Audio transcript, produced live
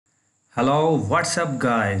Hello, what's up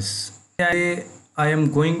guys? Today I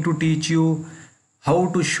am going to teach you how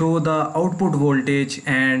to show the output voltage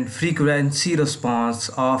and frequency response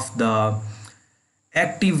of the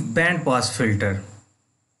active band pass filter.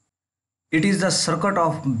 It is the circuit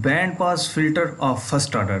of band pass filter of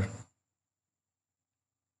first order.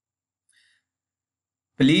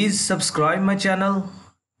 Please subscribe my channel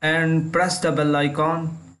and press the bell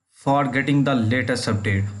icon for getting the latest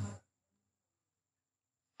update.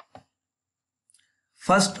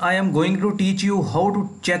 First, I am going to teach you how to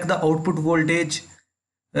check the output voltage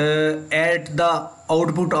at the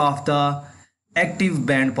output of the active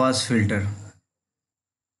band pass filter.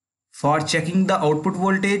 For checking the output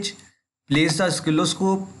voltage, place the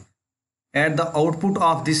oscilloscope at the output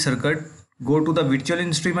of this circuit. Go to the virtual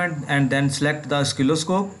instrument and then select the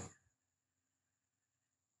oscilloscope.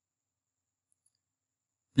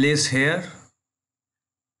 Place here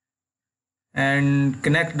and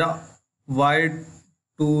connect the wire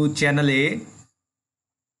to channel A,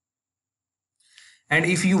 and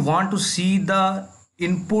if you want to see the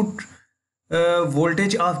input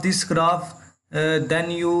voltage of this graph,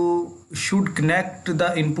 then you should connect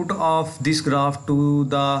the input of this graph to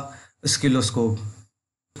the oscilloscope.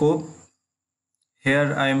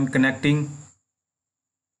 Here I am connecting.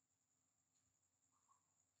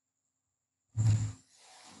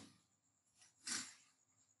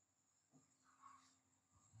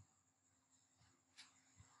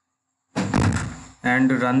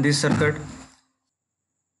 And run this circuit.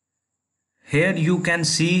 Here you can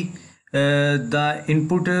see the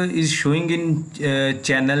input is showing in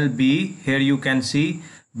channel B. Here you can see,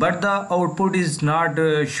 but the output is not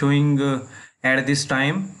showing at this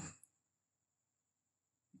time.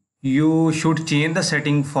 You should change the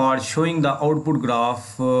setting for showing the output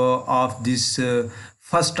graph of this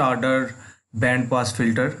first order band pass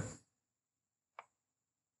filter.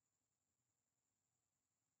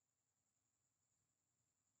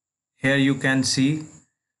 Here you can see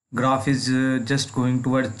graph is just going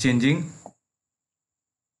towards changing.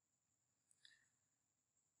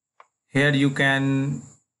 Here you can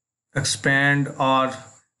expand or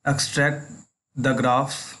extract the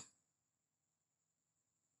graphs.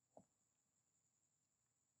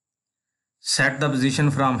 Set the position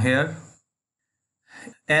from here.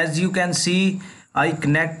 As you can see, I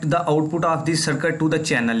connect the output of this circuit to the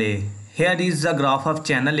channel A. Here is the graph of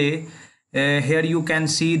channel A. Here you can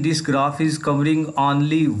see this graph is covering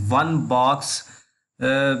only one box,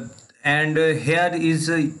 and here is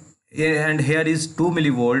 2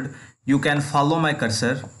 millivolt. You can follow my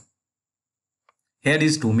cursor. Here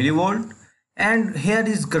is 2 millivolt, and here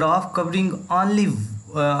is graph covering only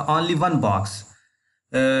one box.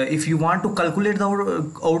 If you want to calculate the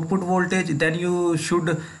output voltage, then you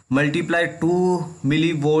should multiply 2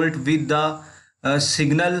 millivolt with the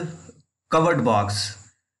signal covered box.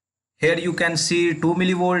 Here you can see 2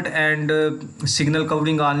 millivolt and signal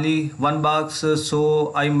covering only one box,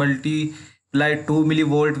 so I multiply 2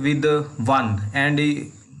 millivolt with 1, and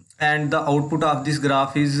the output of this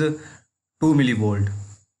graph is 2 millivolt.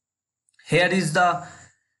 Here is the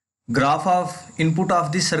graph of input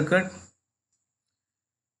of this circuit.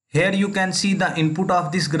 Here you can see the input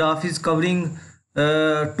of this graph is covering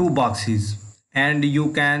 2 boxes, and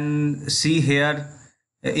you can see here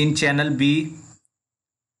in channel B.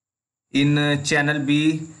 In channel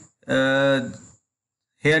B,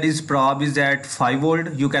 here is probe is at 5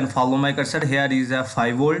 volt. You can follow my cursor. Here is a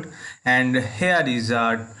 5 volt, and here is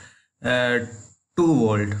a 2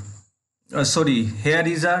 volt. Here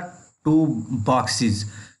is a 2 boxes.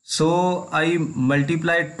 So I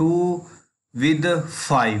multiply 2 with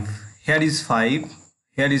 5. Here is 5.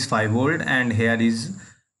 Here is 5 volt, and here is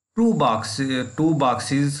 2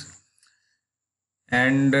 boxes.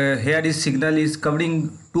 And here is signal is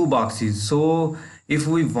covering 2 boxes. So if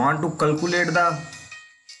we want to calculate the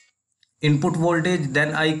input voltage,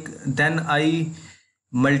 then I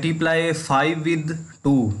multiply 5 with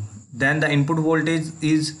 2, then the input voltage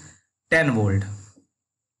is 10 volt.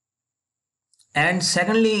 And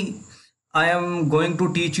secondly, I am going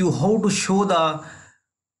to teach you how to show the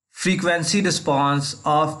frequency response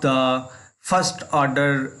of the first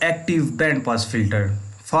order active band pass filter.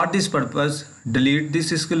 For this purpose, delete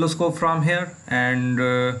this oscilloscope from here and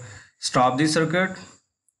stop the circuit,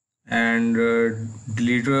 and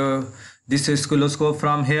delete this oscilloscope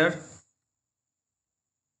from here,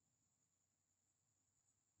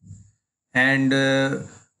 and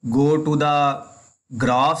go to the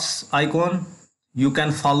graphs icon. You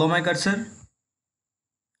can follow my cursor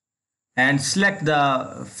and select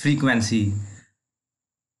the frequency.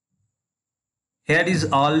 Here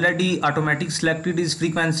is already automatic selected is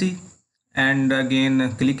frequency, and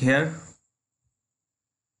again click here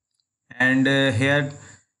and here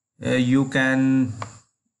you can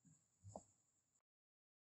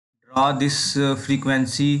draw this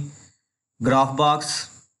frequency graph box.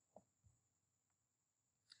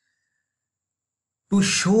 To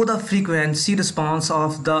show the frequency response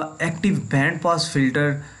of the active band pass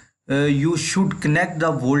filter, you should connect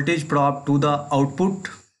the voltage probe to the output.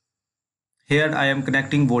 Here I am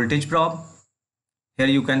connecting voltage probe. Here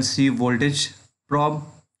you can see voltage probe.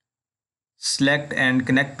 Select and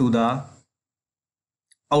connect to the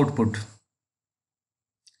output.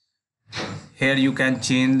 Here you can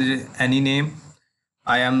change any name.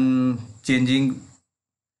 I am changing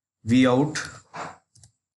V out.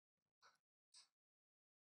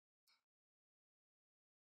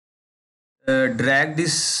 Drag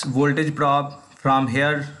this voltage probe from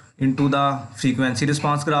here into the frequency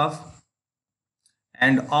response graph,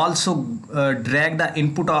 and also drag the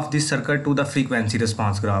input of this circuit to the frequency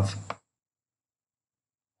response graph,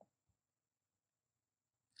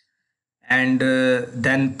 and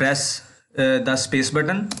then press the space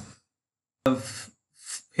button.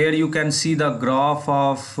 Here you can see the graph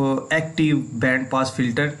of active band pass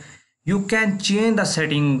filter. You can change the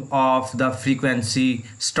setting of the frequency,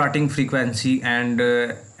 starting frequency and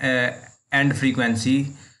end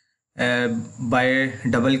frequency by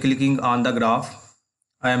double clicking on the graph.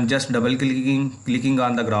 I am just double clicking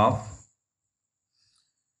on the graph.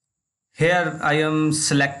 Here I am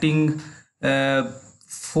selecting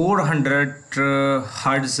 400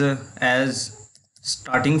 Hertz as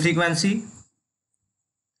starting frequency,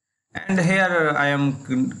 and here I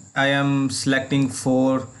am selecting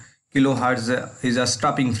 4 kilohertz is a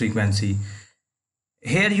stopping frequency.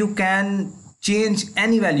 Here you can change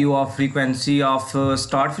any value of frequency of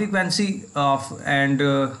start frequency of and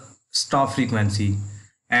stop frequency,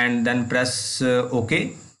 and then press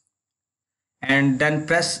OK, and then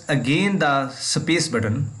press again the space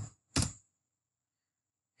button.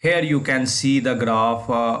 Here you can see the graph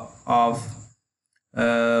of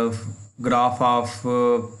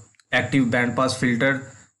active band pass filter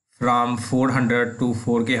from 400 to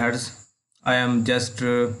 4K Hertz. I am just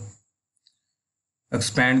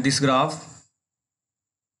expand this graph.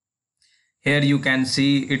 Here you can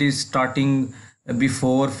see it is starting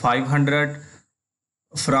before 500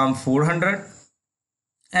 from 400,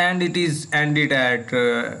 and it is ended at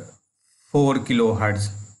 4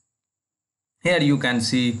 kilohertz. Here you can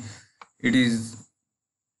see it is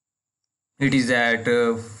at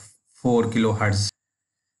 4 kilohertz.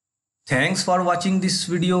 Thanks for watching this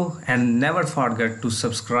video, and never forget to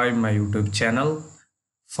subscribe my YouTube channel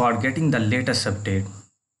for getting the latest update.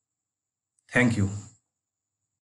 Thank you.